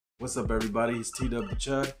What's up everybody, it's T-Dub the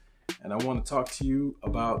Chud, and I want to talk to you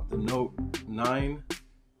about the Note 9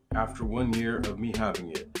 after 1 year of me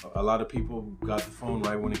having it. A lot of people got the phone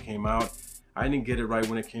right when it came out. I didn't get it right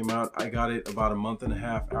when it came out. I got it about a month and a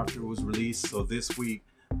half after it was released, so this week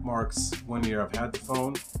marks 1 year I've had the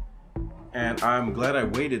phone. And I'm glad I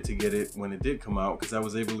waited to get it when it did come out, because I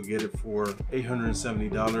was able to get it for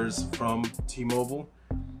 $870 from T-Mobile.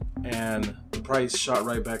 And the price shot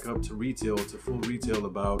right back up to retail, to full retail,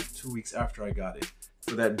 about 2 weeks after I got it.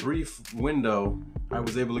 For that brief window, I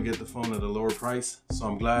was able to get the phone at a lower price, so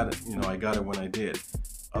I'm glad, I got it when I did.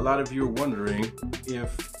 A lot of you are wondering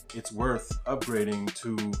if it's worth upgrading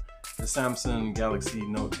to the Samsung Galaxy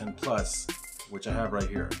Note 10 Plus, which I have right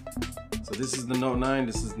here. So this is the Note 9,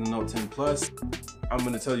 this is the Note 10 Plus. I'm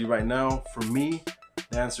going to tell you right now, for me,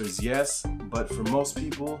 the answer is yes, but for most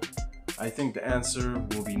people, I think the answer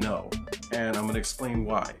will be no, and I'm going to explain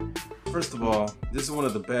why. First of all, this is one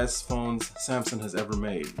of the best phones Samsung has ever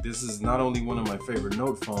made. This is not only one of my favorite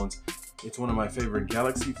Note phones, it's one of my favorite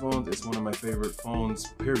Galaxy phones, it's one of my favorite phones,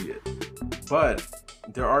 period. But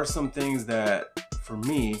there are some things that, for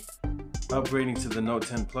me, upgrading to the Note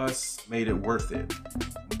 10 Plus made it worth it.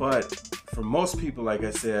 But for most people, like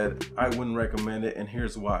I said, I wouldn't recommend it, and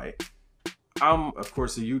here's why. I'm, of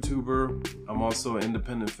course, a YouTuber. I'm also an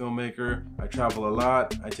independent filmmaker. I travel a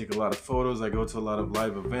lot. I take a lot of photos. I go to a lot of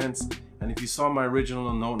live events. And if you saw my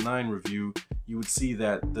original Note 9 review, you would see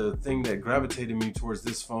that the thing that gravitated me towards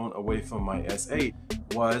this phone away from my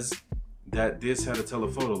S8 was that this had a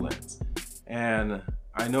telephoto lens. And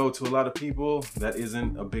I know to a lot of people that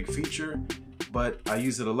isn't a big feature, but I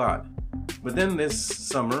use it a lot. But then this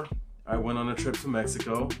summer, I went on a trip to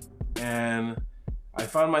Mexico, and I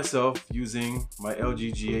found myself using my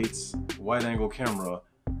LG G8's wide-angle camera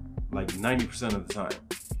like 90% of the time.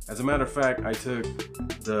 As a matter of fact, I took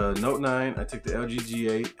the Note 9, I took the LG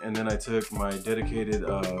G8, and then I took my dedicated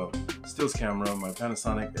stills camera, my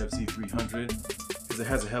Panasonic FZ300, because it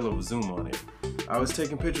has a hell of a zoom on it. I was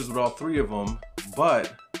taking pictures with all three of them,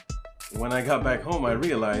 but when I got back home, I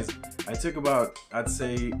realized I took about, I'd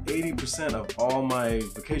say, 80% of all my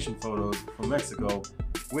vacation photos from Mexico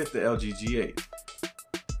with the LG G8.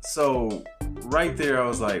 So right there, I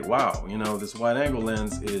was like, wow, this wide angle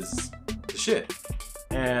lens is the shit.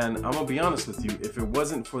 And I'm gonna be honest with you, if it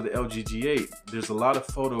wasn't for the LG G8, there's a lot of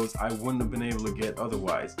photos I wouldn't have been able to get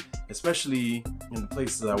otherwise, especially in the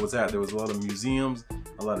places I was at. There was a lot of museums,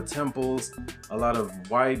 a lot of temples, a lot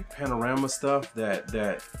of wide panorama stuff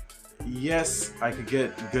that yes, I could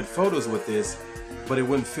get good photos with this, but it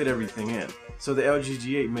wouldn't fit everything in. So the LG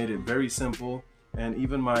G8 made it very simple, and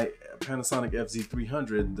even my Panasonic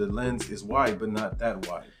FZ300, the lens is wide, but not that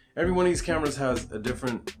wide. Every one of these cameras has a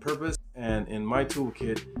different purpose, and in my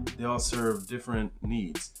toolkit, they all serve different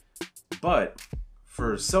needs. But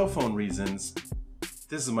for cell phone reasons,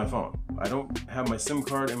 this is my phone. I don't have my SIM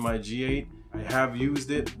card in my G8. I have used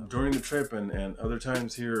it during the trip and other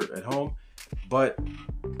times here at home, but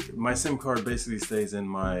my SIM card basically stays in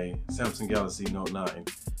my Samsung Galaxy Note 9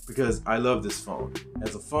 because I love this phone.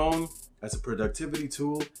 As a phone, as a productivity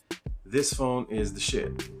tool, this phone is the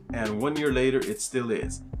shit. And 1 year later, it still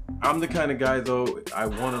is. I'm the kind of guy, though, I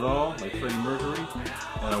want it all, like Freddie Mercury,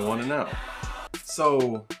 and I want it now.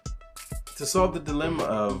 So, to solve the dilemma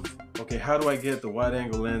of, okay, how do I get the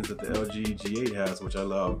wide-angle lens that the LG G8 has, which I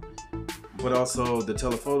love, but also the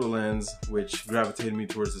telephoto lens, which gravitated me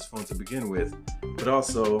towards this phone to begin with, but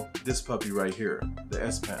also this puppy right here, the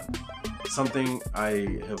S Pen. Something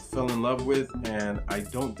I have fell in love with, and I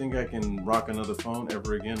don't think I can rock another phone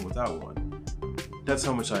ever again without one. That's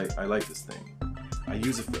how much I like this thing. I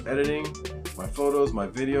use it for editing, my photos, my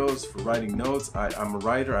videos, for writing notes. I'm a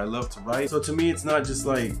writer, I love to write. So to me, it's not just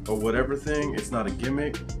like a whatever thing, it's not a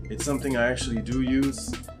gimmick, it's something I actually do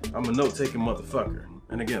use. I'm a note-taking motherfucker.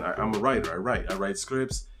 And again, I'm a writer, I write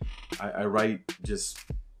scripts, I write just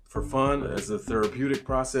for fun, as a therapeutic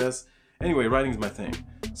process. Anyway, writing's my thing.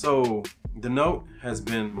 So the Note has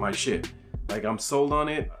been my shit. Like, I'm sold on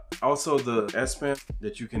it. Also, the S Pen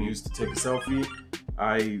that you can use to take a selfie,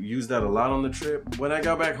 I used that a lot on the trip. When I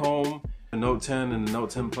got back home, the Note 10 and the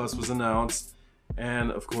Note 10 Plus was announced.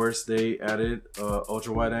 And of course, they added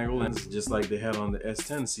ultra wide angle lens, just like they had on the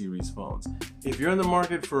S10 series phones. If you're in the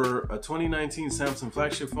market for a 2019 Samsung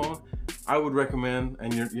flagship phone, I would recommend,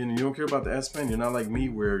 and you don't care about the S Pen, you're not like me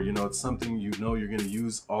where it's something you're gonna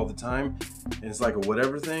use all the time, and it's like a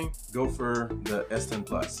whatever thing, go for the S10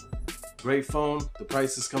 Plus. Great phone, the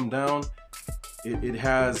prices come down, it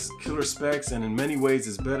has killer specs, and in many ways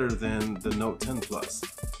is better than the Note 10 Plus,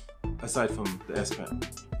 aside from the S Pen.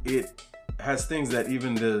 It has things that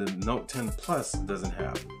even the Note 10 Plus doesn't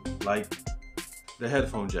have, like the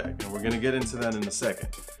headphone jack, and we're gonna get into that in a second.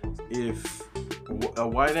 If a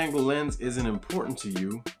wide angle lens isn't important to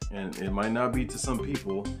you, and it might not be to some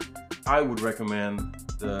people, I would recommend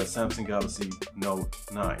the Samsung Galaxy Note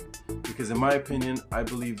 9, because in my opinion, I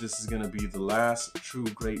believe this is going to be the last true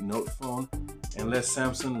great Note phone, unless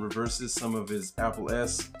Samsung reverses some of his Apple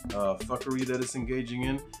S fuckery that it's engaging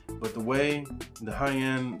in. But the way the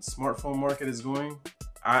high-end smartphone market is going,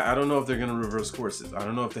 I don't know if they're going to reverse courses. I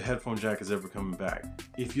don't know if the headphone jack is ever coming back.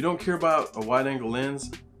 If you don't care about a wide angle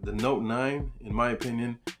lens, the Note 9, in my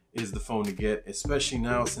opinion, is the phone to get, especially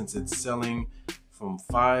now since it's selling from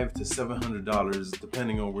 $500 to $700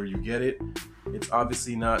 depending on where you get it. It's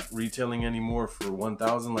obviously not retailing anymore for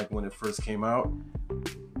 $1,000 like when it first came out.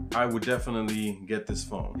 I would definitely get this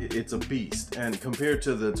phone. It's a beast, and compared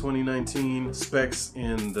to the 2019 specs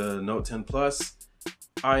in the Note 10 Plus,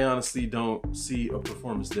 I honestly don't see a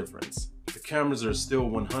performance difference. The cameras are still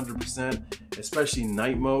 100%, especially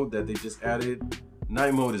night mode that they just added.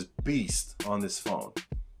 Night mode is beast on this phone.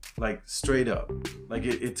 Like straight up, like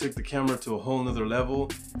it took the camera to a whole nother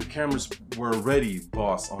level. The cameras were already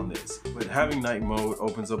boss on this, but having night mode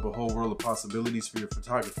opens up a whole world of possibilities for your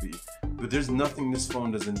photography. But there's nothing this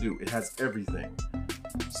phone doesn't do. It has everything.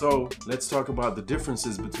 So let's talk about the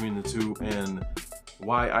differences between the two and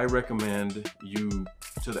why I recommend you,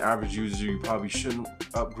 to the average user, you probably shouldn't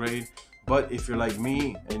upgrade. But if you're like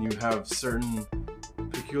me and you have certain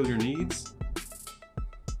peculiar needs,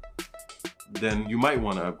 then you might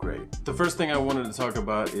want to upgrade. The first thing I wanted to talk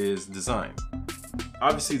about is design.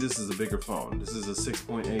 Obviously this is a bigger phone. This is a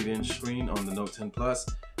 6.8 inch screen on the Note 10 Plus.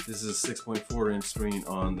 This is a 6.4 inch screen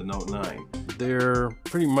on the Note 9. They're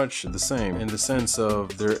pretty much the same in the sense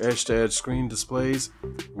of their edge-to-edge screen displays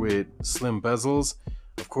with slim bezels.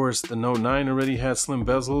 Of course, the Note 9 already has slim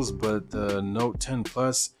bezels, but the Note 10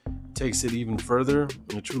 Plus takes it even further.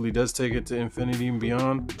 It truly does take it to infinity and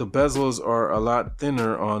beyond. The bezels are a lot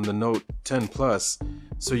thinner on the Note 10 Plus,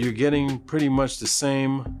 so you're getting pretty much the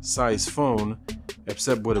same size phone,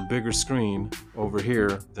 except with a bigger screen over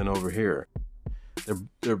here than over here.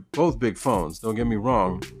 They're both big phones, don't get me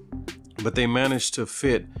wrong, but they managed to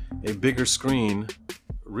fit a bigger screen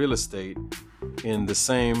real estate in the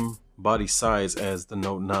same body size as the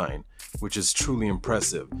Note 9, which is truly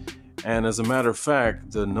impressive. And as a matter of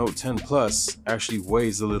fact, the Note 10 Plus actually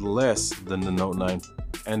weighs a little less than the Note 9,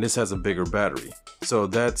 and this has a bigger battery. So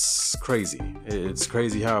that's crazy. It's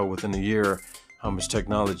crazy how within a year, how much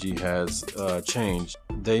technology has changed.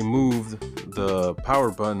 They moved the power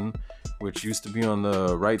button, which used to be on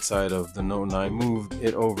the right side of the Note 9, moved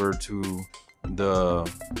it over to the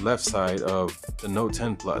left side of the Note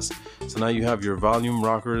 10 Plus. So now you have your volume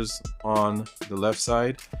rockers on the left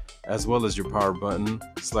side, as well as your power button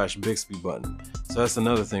 / Bixby button. So that's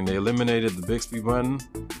another thing. They eliminated the Bixby button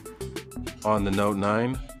on the Note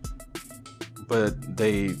 9, but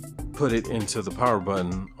they put it into the power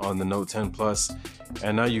button on the Note 10 Plus,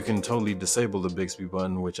 and now you can totally disable the Bixby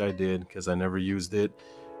button, which I did because I never used it.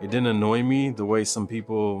 It didn't annoy me the way some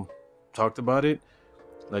people talked about it.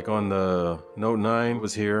 Like on the Note 9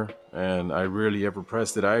 was here, and I rarely ever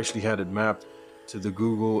pressed it. I actually had it mapped to the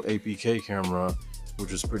Google APK camera,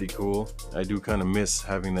 which was pretty cool. I do kind of miss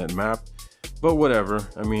having that map, but whatever.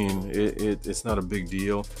 I mean, it's not a big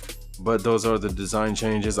deal. But those are the design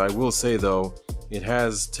changes. I will say though, it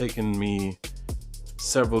has taken me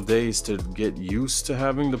several days to get used to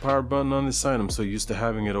having the power button on this side. I'm so used to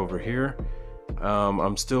having it over here.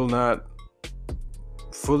 I'm still not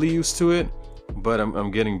fully used to it, but I'm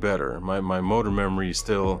getting better. My motor memory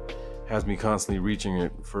still has me constantly reaching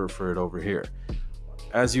it for it over here.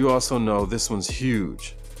 As you also know, this one's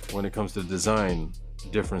huge when it comes to design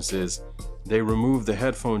differences. They removed the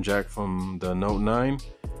headphone jack from the Note 9,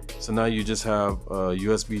 so now you just have a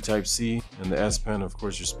USB Type-C and the S Pen, of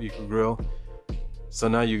course, your speaker grill. So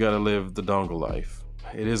now you gotta live the dongle life.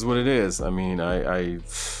 It is what it is. I mean, I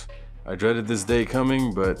dreaded this day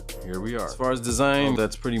coming, but here we are. As far as design,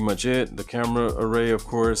 that's pretty much it. The camera array, of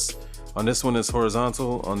course, on this one is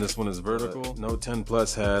horizontal, on this one is vertical. Note 10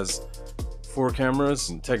 Plus has 4 cameras,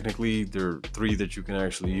 and technically there are 3 that you can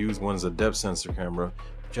actually use. One is a depth sensor camera.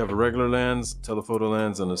 But you have a regular lens, telephoto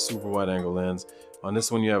lens, and a super wide angle lens. On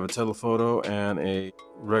this one you have a telephoto and a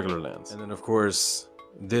regular lens. And then of course,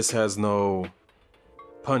 this has no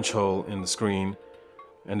punch hole in the screen,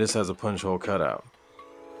 and this has a punch hole cutout.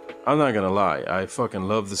 I'm not gonna lie, I fucking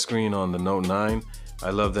love the screen on the Note 9. I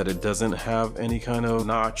love that it doesn't have any kind of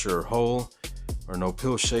notch or hole or no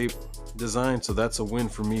pill shape design, so that's a win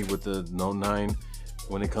for me with the Note 9.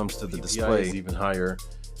 When it comes to the display, is even higher.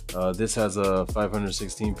 This has a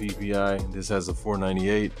 516 ppi, this has a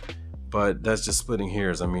 498, but that's just splitting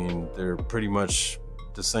hairs. I mean, they're pretty much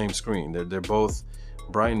the same screen. They're both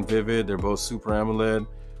bright and vivid. They're both Super AMOLED.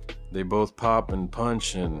 They both pop and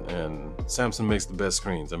punch, and Samsung makes the best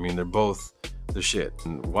screens. I mean, they're both the shit.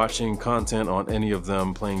 And watching content on any of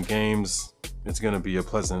them, playing games, it's gonna be a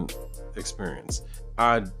pleasant experience.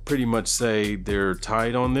 I'd pretty much say they're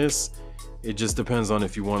tied on this. It just depends on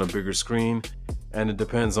if you want a bigger screen, and it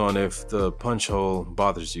depends on if the punch hole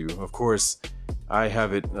bothers you. Of course, I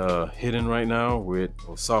have it hidden right now with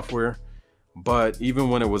software, but even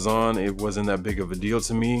when it was on, it wasn't that big of a deal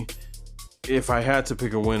to me. If I had to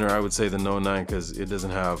pick a winner, I would say the Note 9 because it doesn't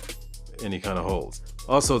have any kind of holes.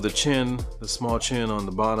 Also, the chin, the small chin on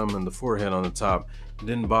the bottom and the forehead on the top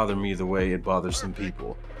didn't bother me the way it bothers some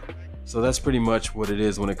people. So that's pretty much what it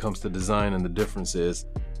is when it comes to design and the differences.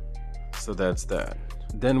 So that's that.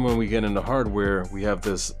 Then when we get into hardware, we have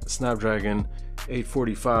this Snapdragon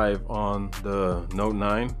 845 on the Note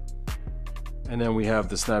 9. And then we have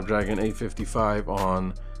the Snapdragon 855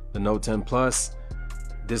 on the Note 10 Plus.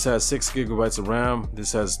 This has 6 gigabytes of RAM.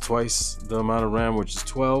 This has twice the amount of RAM, which is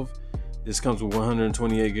 12. This comes with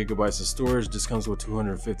 128 gigabytes of storage. This comes with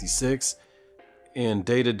 256. In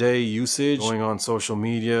day-to-day usage, going on social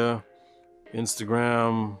media,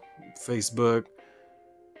 Instagram, Facebook,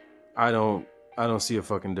 I don't see a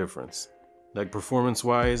fucking difference. Like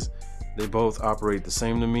performance-wise, they both operate the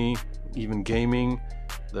same to me. Even gaming,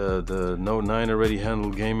 the Note 9 already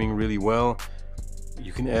handled gaming really well.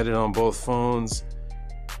 You can edit on both phones,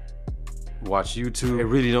 watch YouTube. I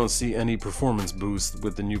really don't see any performance boost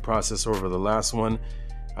with the new processor over the last one.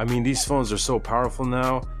 I mean, these phones are so powerful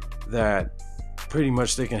now that pretty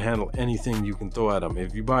much they can handle anything you can throw at them.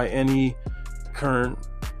 If you buy any current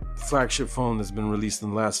flagship phone that's been released in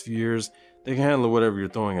the last few years, they can handle whatever you're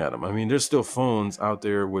throwing at them. I mean, there's still phones out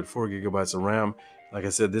there with 4 gigabytes of RAM. Like I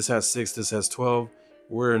said, this has 6, this has 12.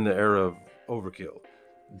 We're in the era of overkill,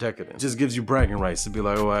 decadent. It just gives you bragging rights to be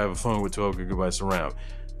like, oh, I have a phone with 12 gigabytes of RAM.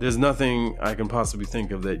 There's nothing I can possibly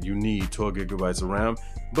think of that you need 12 gigabytes of RAM,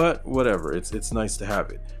 but whatever, it's nice to have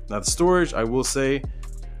it. Now the storage, I will say,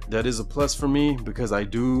 that is a plus for me because I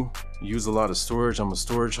do use a lot of storage. I'm a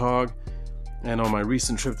storage hog. And on my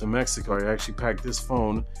recent trip to Mexico, I actually packed this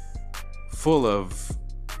phone full of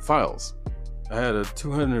files. I had a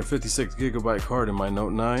 256 gigabyte card in my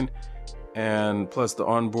Note 9, and plus the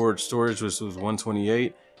onboard storage, which was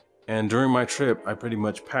 128. And during my trip, I pretty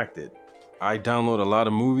much packed it. I download a lot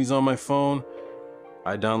of movies on my phone.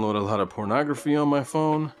 I download a lot of pornography on my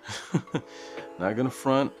phone. Not gonna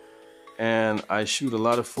front. And I shoot a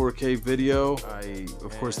lot of 4K video. I,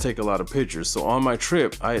 of course, take a lot of pictures. So on my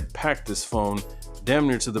trip, I had packed this phone damn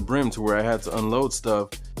near to the brim to where I had to unload stuff.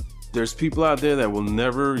 There's people out there that will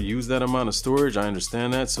never use that amount of storage. I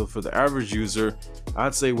understand that. So for the average user,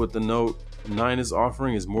 I'd say what the Note 9 is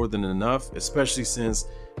offering is more than enough, especially since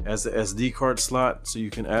it has the SD card slot so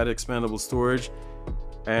you can add expandable storage.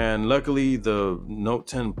 And luckily the Note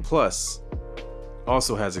 10 Plus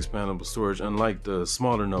also has expandable storage, unlike the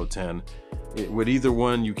smaller Note 10. With either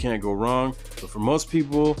one, you can't go wrong. But for most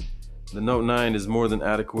people, the Note 9 is more than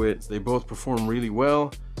adequate. They both perform really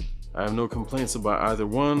well. I have no complaints about either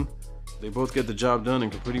one. They both get the job done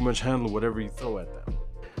and can pretty much handle whatever you throw at them.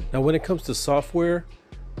 Now when it comes to software,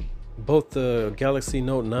 both the Galaxy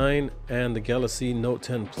Note 9 and the Galaxy Note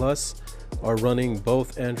 10 Plus are running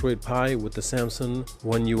both Android Pie with the Samsung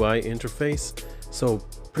One UI interface. So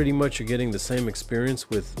pretty much you're getting the same experience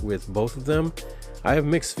with both of them. I have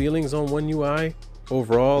mixed feelings on One UI.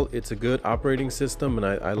 Overall, it's a good operating system and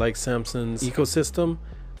I like Samsung's ecosystem,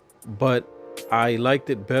 but I liked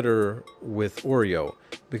it better with Oreo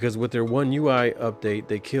because with their One UI update,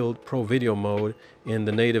 they killed Pro Video mode in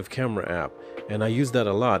the native camera app. And I use that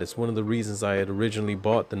a lot. It's one of the reasons I had originally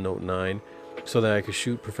bought the Note 9 so that I could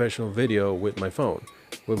shoot professional video with my phone,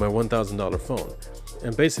 with my $1,000 phone.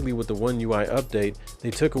 And basically with the One UI update,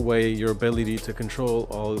 they took away your ability to control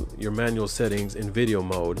all your manual settings in video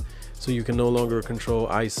mode. So you can no longer control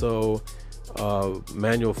ISO,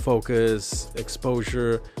 manual focus,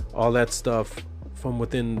 exposure, all that stuff from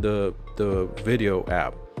within the video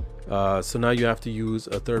app. So now you have to use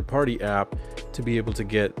a third-party app to be able to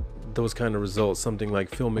get those kind of results, something like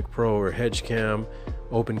Filmic Pro or HedgeCam,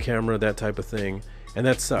 Open Camera, that type of thing. And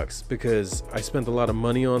that sucks because I spent a lot of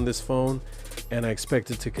money on this phone and I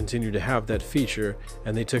expected to continue to have that feature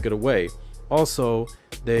and they took it away. Also,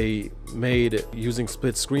 they made using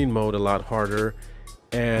split screen mode a lot harder,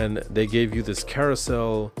 and they gave you this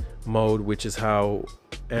carousel mode, which is how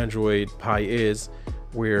Android Pie is,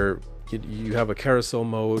 where you have a carousel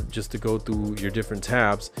mode just to go through your different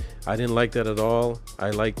tabs. I didn't like that at all. I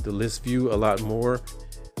like the list view a lot more.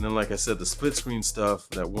 And then, like I said, the split screen stuff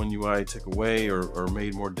that One UI took away or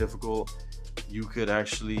made more difficult, you could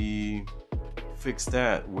actually fix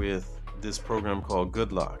that with this program called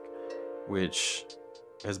Good Lock, which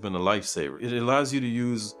has been a lifesaver. It allows you to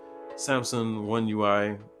use Samsung One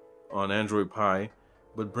UI on Android Pie,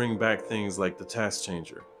 but bring back things like the task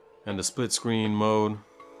changer and the split screen mode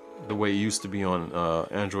the way it used to be on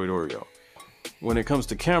Android Oreo. When it comes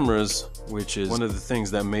to cameras, which is one of the things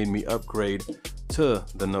that made me upgrade to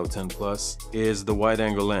the Note 10 Plus, is the wide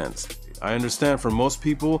angle lens. I understand for most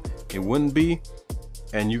people it wouldn't be,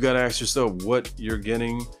 and you gotta ask yourself what you're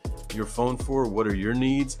getting your phone for. What are your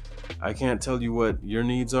needs? I can't tell you what your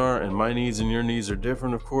needs are, and my needs and your needs are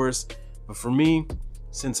different, of course. But for me,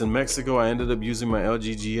 since in Mexico I ended up using my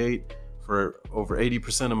LG G8 for over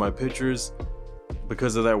 80% of my pictures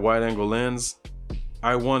because of that wide angle lens,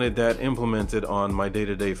 I wanted that implemented on my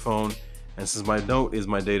day-to-day phone. And since my Note is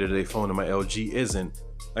my day-to-day phone and my LG isn't,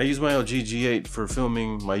 I use my LG G8 for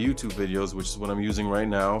filming my YouTube videos, which is what I'm using right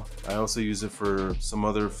now. I also use it for some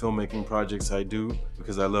other filmmaking projects I do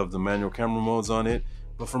because I love the manual camera modes on it.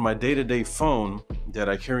 But for my day-to-day phone that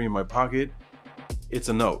I carry in my pocket, it's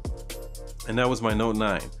a Note. And that was my Note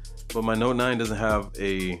 9. But my Note 9 doesn't have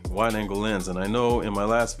a wide angle lens. And I know in my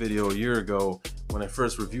last video a year ago, when I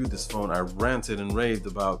first reviewed this phone, I ranted and raved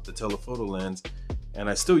about the telephoto lens, and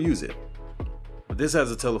I still use it. But this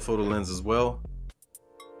has a telephoto lens as well.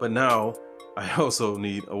 But now I also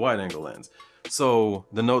need a wide angle lens. So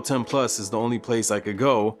the Note 10 Plus is the only place I could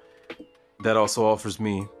go that also offers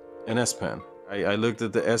me an S Pen. I looked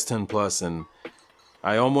at the S10 Plus and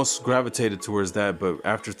I almost gravitated towards that, but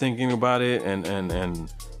after thinking about it and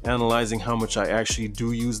analyzing how much I actually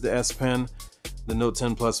do use the S Pen, the Note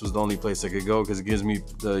 10 Plus was the only place I could go because it gives me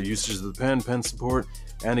the usage of the pen support,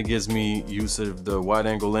 and it gives me use of the wide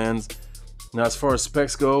angle lens. Now, as far as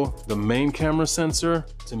specs go, the main camera sensor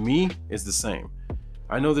to me is the same.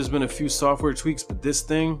 I know there's been a few software tweaks, but this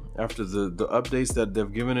thing, after the updates that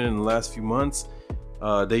they've given it in the last few months,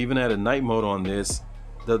 they even added night mode on this.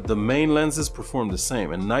 The main lenses perform the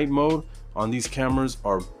same, and night mode on these cameras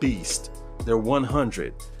are beast. They're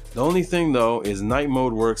 100. The only thing though is night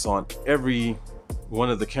mode works on every one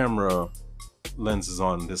of the camera lenses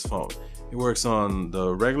on this phone. It works on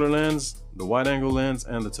the regular lens, the wide angle lens,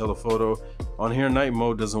 and the telephoto. On here, night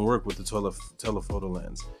mode doesn't work with the telephoto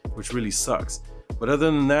lens, which really sucks. But other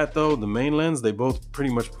than that though, the main lens, they both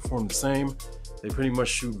pretty much perform the same. They pretty much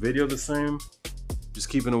shoot video the same, just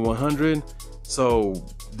keeping it 100. So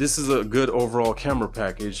this is a good overall camera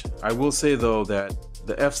package. I will say though that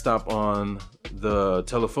the f-stop on the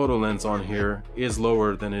telephoto lens on here is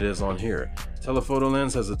lower than it is on here. Telephoto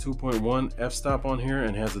lens has a 2.1 f-stop on here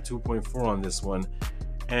and has a 2.4 on this one,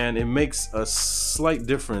 and it makes a slight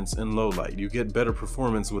difference in low light. You get better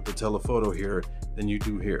performance with the telephoto here than you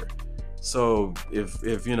do here. So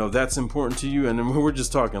if you know that's important to you, and we're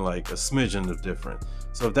just talking like a smidgen of different.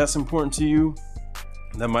 So if that's important to you,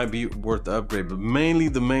 that might be worth the upgrade. But mainly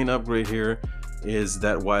the main upgrade here is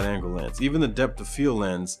that wide angle lens. Even the depth of field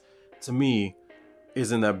lens to me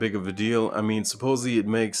isn't that big of a deal. I mean, supposedly it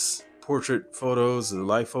makes portrait photos, the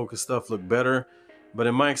light focus stuff look better, but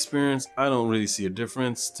in my experience I don't really see a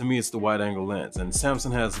difference. To me, it's the wide angle lens, and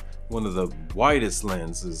Samsung has one of the widest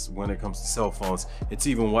lenses when it comes to cell phones. It's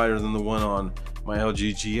even wider than the one on my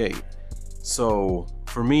LG G8. So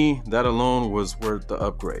for me, that alone was worth the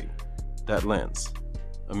upgrade, that lens.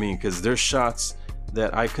 I mean, because there's shots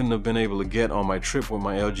that I couldn't have been able to get on my trip with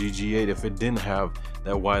my LG G8 if it didn't have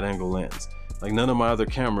that wide angle lens. Like none of my other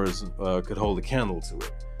cameras could hold a candle to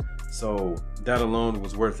it. So that alone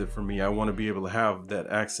was worth it for me. I want to be able to have that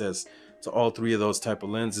access to all three of those type of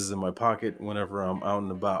lenses in my pocket whenever I'm out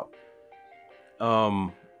and about.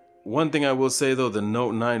 One thing I will say though, the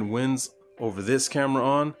Note 9 wins over this camera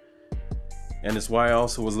on, and it's why I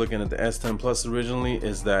also was looking at the S10 Plus originally,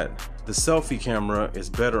 is that the selfie camera is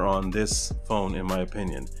better on this phone in my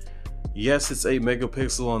opinion. Yes, it's 8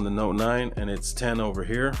 megapixel on the Note 9 and it's 10 over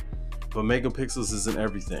here, but megapixels isn't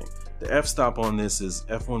everything. The f-stop on this is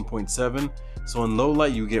f1.7, so in low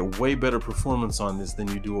light you get way better performance on this than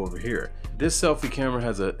you do over here. This selfie camera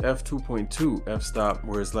has a f2.2 f-stop,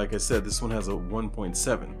 whereas like I said, this one has a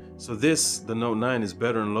 1.7. So this, the Note 9, is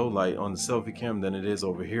better in low light on the selfie cam than it is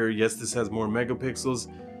over here. Yes, this has more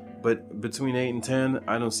megapixels, but between 8 and 10,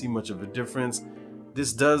 I don't see much of a difference.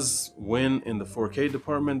 This does win in the 4K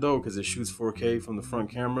department though, because it shoots 4K from the front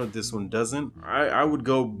camera. This one doesn't. I would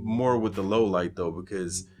go more with the low light though,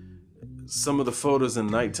 because some of the photos in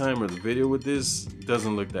nighttime or the video with this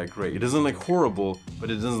doesn't look that great. It doesn't look horrible, but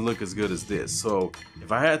it doesn't look as good as this. So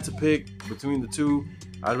if I had to pick between the two,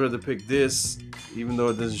 I'd rather pick this, even though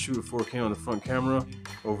it doesn't shoot at 4K on the front camera,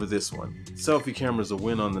 over this one. Selfie camera is a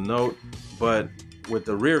win on the Note, but with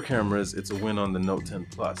the rear cameras, it's a win on the Note 10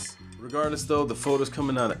 Plus. Regardless though, the photos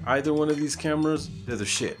coming out of either one of these cameras, they're the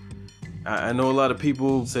shit. I know a lot of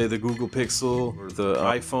people say the Google Pixel or the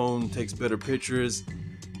iPhone takes better pictures,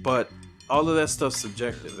 but all of that stuff's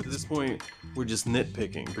subjective. At this point, we're just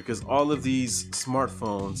nitpicking because all of these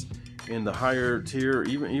smartphones in the higher tier,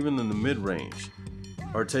 even in the mid-range,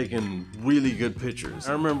 are taking really good pictures.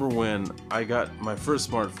 I remember when I got my first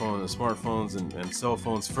smartphone, the smartphones and cell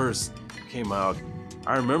phones first came out,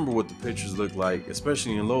 I remember what the pictures looked like,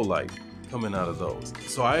 especially in low light, coming out of those.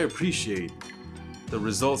 So I appreciate the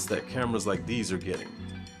results that cameras like these are getting,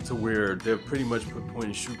 to where they've pretty much put point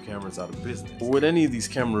and shoot cameras out of business. With any of these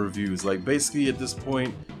camera reviews, like basically at this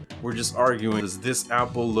point, we're just arguing, does this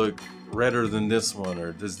apple look redder than this one,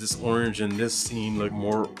 or does this orange in this scene look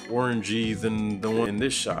more orangey than the one in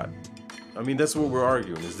this shot? I mean, that's what we're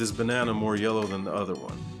arguing. Is this banana more yellow than the other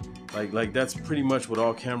one? Like that's pretty much what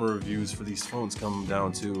all camera reviews for these phones come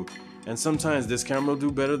down to. And sometimes this camera will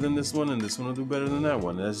do better than this one, and this one will do better than that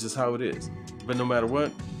one. That's just how it is. But no matter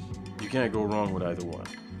what, you can't go wrong with either one.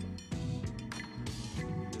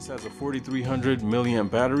 This has a 4300 milliamp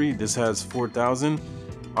battery. This has 4000.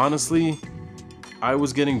 Honestly, I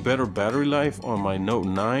was getting better battery life on my Note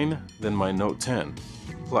 9 than my Note 10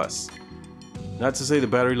 Plus. Not to say the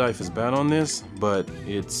battery life is bad on this, but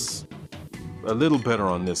it's a little better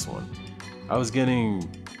on this one. I was getting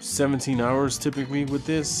 17 hours typically with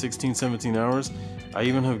this, 16, 17 hours. I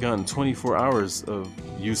even have gotten 24 hours of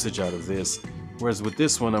usage out of this, whereas with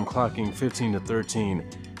this one I'm clocking 15 to 13.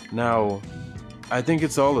 Now, I think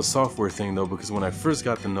it's all a software thing though, because when I first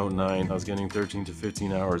got the Note 9, I was getting 13 to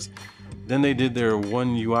 15 hours. Then they did their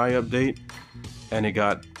One UI update and it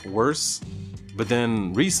got worse, but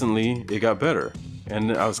then recently it got better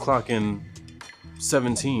and I was clocking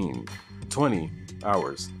 17, 20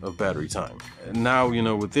 hours of battery time. And now, you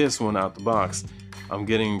know, with this one out the box, I'm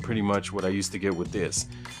getting pretty much what I used to get with this.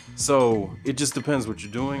 So it just depends what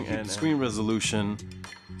you're doing. And screen resolution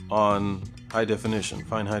on high definition,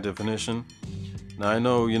 fine high definition. Now I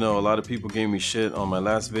know, you know, a lot of people gave me shit on my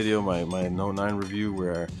last video, my Note 9 review,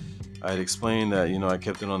 where I'd explained that, you know, I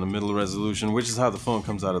kept it on the middle resolution, which is how the phone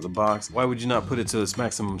comes out of the box. Why would you not put it to its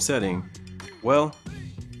maximum setting? Well,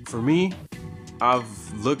 for me,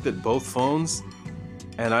 I've looked at both phones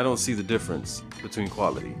and I don't see the difference between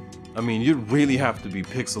quality. I mean, you'd really have to be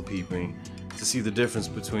pixel peeping to see the difference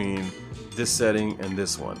between this setting and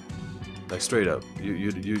this one. Like straight up,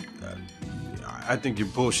 I think you're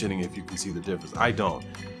bullshitting if you can see the difference. I don't.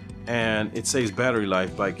 And it saves battery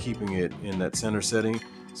life by keeping it in that center setting.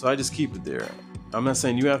 So I just keep it there. I'm not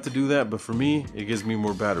saying you have to do that, but for me, it gives me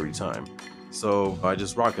more battery time. So I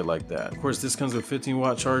just rock it like that. Of course, this comes with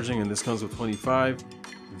 15-watt charging and this comes with 25.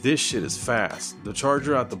 This shit is fast. The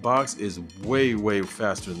charger out the box is way, way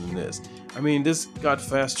faster than this. I mean, this got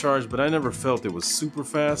fast charge, but I never felt it was super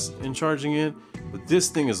fast in charging it. But this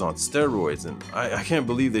thing is on steroids, and I can't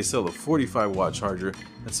believe they sell a 45-watt charger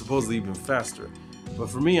that's supposedly even faster. But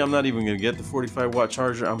for me, I'm not even gonna get the 45-watt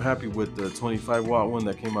charger. I'm happy with the 25-watt one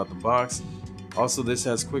that came out the box. Also, this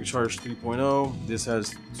has Quick Charge 3.0. This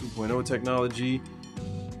has 2.0 technology.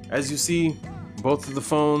 As you see, both of the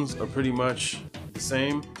phones are pretty much the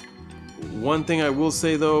same. One thing I will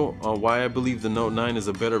say though, on why I believe the Note 9 is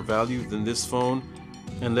a better value than this phone,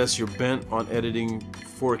 unless you're bent on editing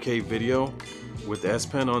 4K video with the S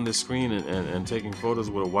Pen on this screen and taking photos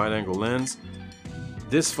with a wide-angle lens,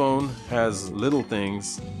 this phone has little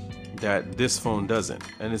things that this phone doesn't.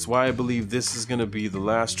 And it's why I believe this is gonna be the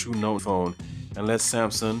last true Note phone unless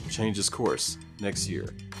Samsung changes course next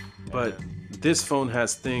year. But this phone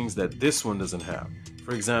has things that this one doesn't have.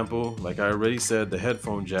 For example, like I already said, the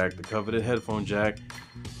headphone jack, the coveted headphone jack.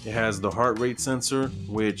 It has the heart rate sensor,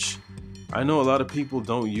 which I know a lot of people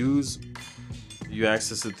don't use. You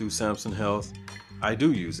access it through Samsung Health. I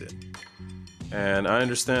do use it. And I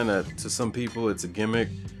understand that to some people it's a gimmick,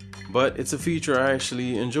 but it's a feature I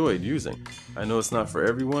actually enjoyed using. I know it's not for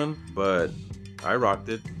everyone, but I rocked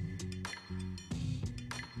it.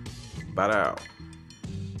 Ba-dow.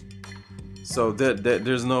 So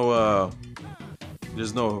there's no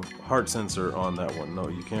heart sensor on that one. No,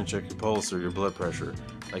 you can't check your pulse or your blood pressure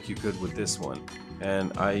like you could with this one.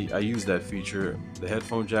 And I use that feature. The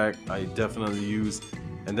headphone jack I definitely use.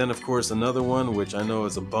 And then of course another one, which I know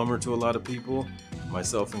is a bummer to a lot of people,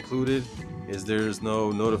 myself included, is there's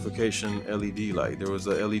no notification LED light. There was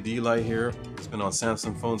a LED light here. It's been on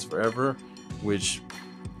Samsung phones forever, which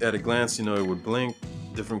at a glance, you know, it would blink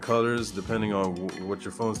different colors depending on what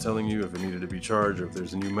your phone's telling you, if it needed to be charged or if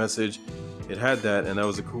there's a new message. It had that, and that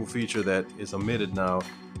was a cool feature that is omitted now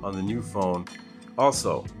on the new phone.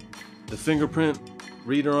 Also, the fingerprint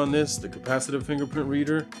reader on this, the capacitive fingerprint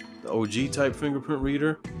reader, the OG type fingerprint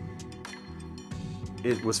reader,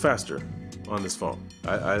 it was faster on this phone.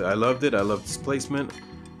 I loved it. I loved its placement.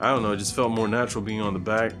 I don't know, it just felt more natural being on the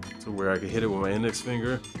back to where I could hit it with my index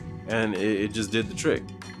finger, and it just did the trick.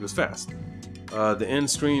 It was fast. The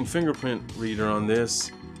in-screen fingerprint reader on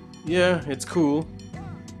this, yeah, it's cool,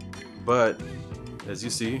 but as you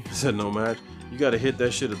see, it said no match. You gotta hit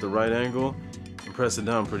that shit at the right angle and press it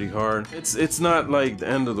down pretty hard. It's not like the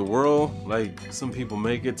end of the world like some people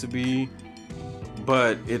make it to be,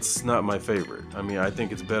 but it's not my favorite. I mean, I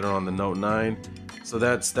think it's better on the Note 9, so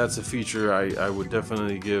that's a feature I would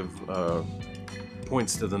definitely give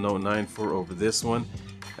points to the Note 9 for over this one.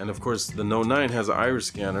 And of course, the Note 9 has an iris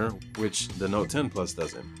scanner, which the Note 10 Plus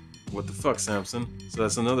doesn't. What the fuck, Samsung? So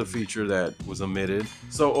that's another feature that was omitted.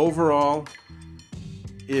 So overall,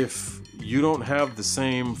 if you don't have the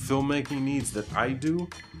same filmmaking needs that I do,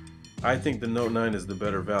 I think the Note 9 is the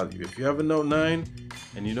better value. If you have a Note 9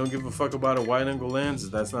 and you don't give a fuck about a wide angle lens,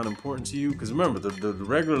 that's not important to you, because remember, the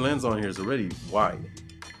regular lens on here is already wide,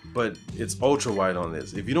 but it's ultra wide on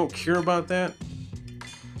this. If you don't care about that,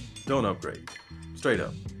 don't upgrade. Straight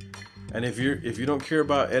up. And if you don't care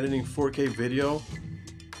about editing 4K video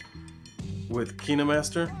with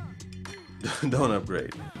Kinemaster, don't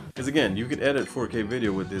upgrade. Because again, you could edit 4K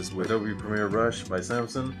video with this with Adobe Premiere Rush by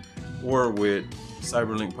Samsung or with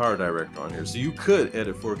Cyberlink Power Director on here. So you could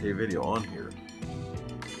edit 4K video on here.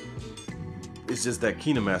 It's just that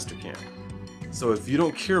Kinemaster can't. So if you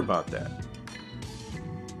don't care about that,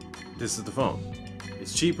 this is the phone.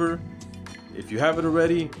 It's cheaper. If you have it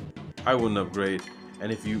already, I wouldn't upgrade.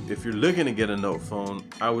 And if you're looking to get a Note phone,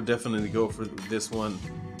 I would definitely go for this one.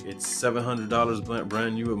 It's $700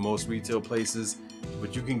 brand new at most retail places,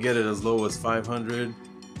 but you can get it as low as $500,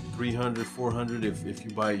 $300, $400 if you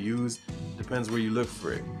buy it used. Depends where you look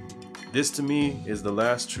for it. This to me is the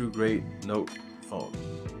last true great Note phone.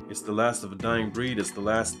 It's the last of a dying breed. It's the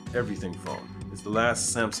last everything phone. It's the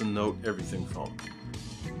last Samsung Note everything phone.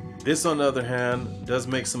 This, on the other hand, does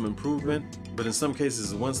make some improvement, but in some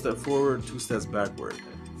cases, one step forward, two steps backward.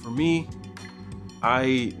 For me,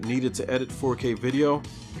 I needed to edit 4K video,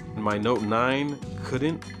 and my Note 9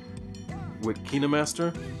 couldn't with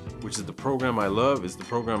Kinemaster, which is the program I love. It's the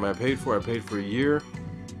program I paid for. I paid for a year,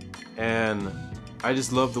 and I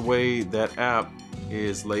just love the way that app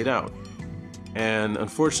is laid out. And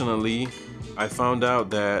unfortunately, I found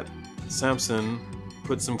out that Samsung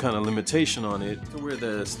put some kind of limitation on it to where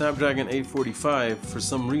the Snapdragon 845 for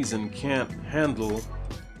some reason can't handle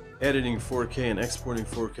editing 4K and exporting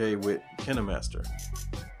 4K with Kinemaster.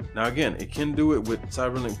 Now again, it can do it with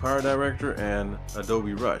Cyberlink Power Director and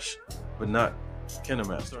Adobe Rush, but not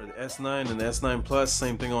Kinemaster. The S9 and the S9 Plus,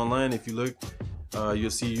 same thing online. If you look, you'll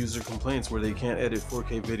see user complaints where they can't edit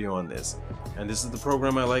 4K video on this. And this is the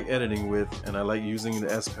program I like editing with, and I like using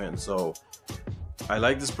the S Pen. So I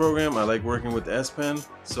like this program. I like working with the S Pen.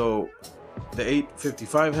 So the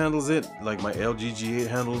 855 handles it, like my LG G8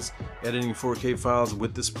 handles editing 4K files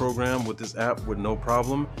with this program, with this app, with no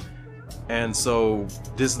problem. And so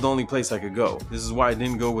this is the only place I could go. This is why I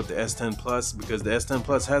didn't go with the S10 Plus, because the S10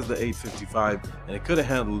 Plus has the 855 and it could have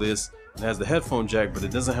handled this. It has the headphone jack, but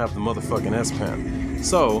it doesn't have the motherfucking S Pen.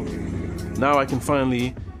 So now I can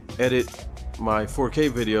finally edit my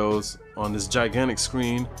 4K videos on this gigantic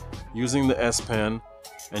screen using the S Pen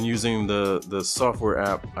and using the software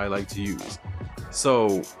app I like to use.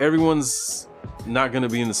 So everyone's not gonna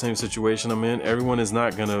be in the same situation I'm in. Everyone is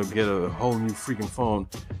not gonna get a whole new freaking phone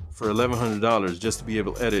for $1,100 just to be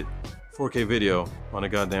able to edit 4K video on a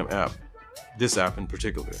goddamn app. This app in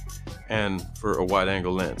particular, and for a wide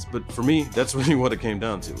angle lens. But for me, that's really what it came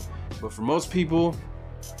down to. But for most people,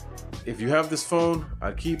 if you have this phone,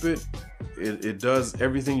 I'd keep it. It does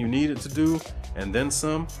everything you need it to do, and then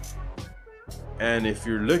some. And if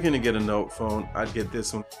you're looking to get a Note phone, I'd get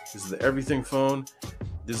this one. This is the everything phone.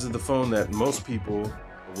 This is the phone that most people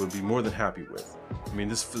would be more than happy with. I mean,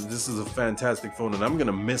 this is a fantastic phone, and I'm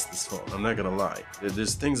gonna miss this phone. I'm not gonna lie.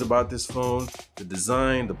 There's things about this phone, the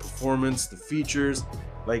design, the performance, the features,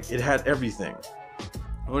 like it had everything.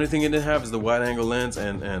 The only thing it didn't have is the wide angle lens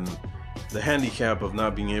and the handicap of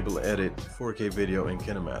not being able to edit 4K video in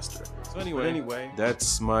Kinemaster. So anyway,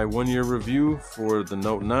 that's my 1 year review for the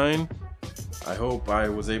Note 9. I hope I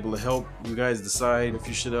was able to help you guys decide if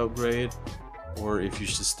you should upgrade or if you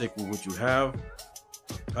should stick with what you have.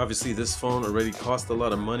 Obviously, this phone already cost a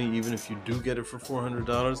lot of money, even if you do get it for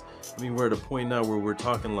 $400. I mean, we're at a point now where we're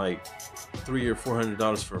talking like $300 or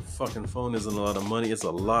 $400 for a fucking phone isn't a lot of money. It's a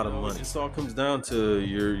lot of money. This all comes down to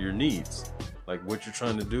your needs, like what you're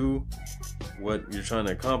trying to do, what you're trying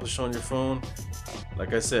to accomplish on your phone.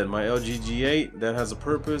 Like I said, my LG G8, that has a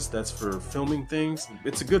purpose. That's for filming things.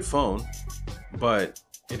 It's a good phone, but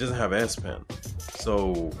it doesn't have S Pen.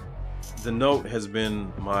 So the Note has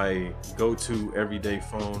been my go-to everyday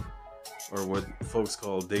phone, or what folks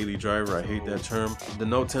call daily driver. I hate that term. The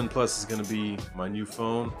Note 10 Plus is gonna be my new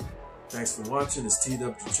phone. Thanks for watching. It's T'd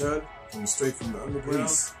Up to Chud, coming straight from the underground.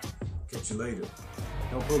 Peace. Catch you later.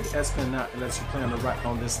 Don't pull the S Pen out unless you plan to write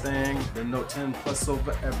on this thing. The Note 10 Plus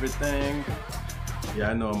over everything.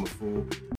 Yeah, I know I'm a fool.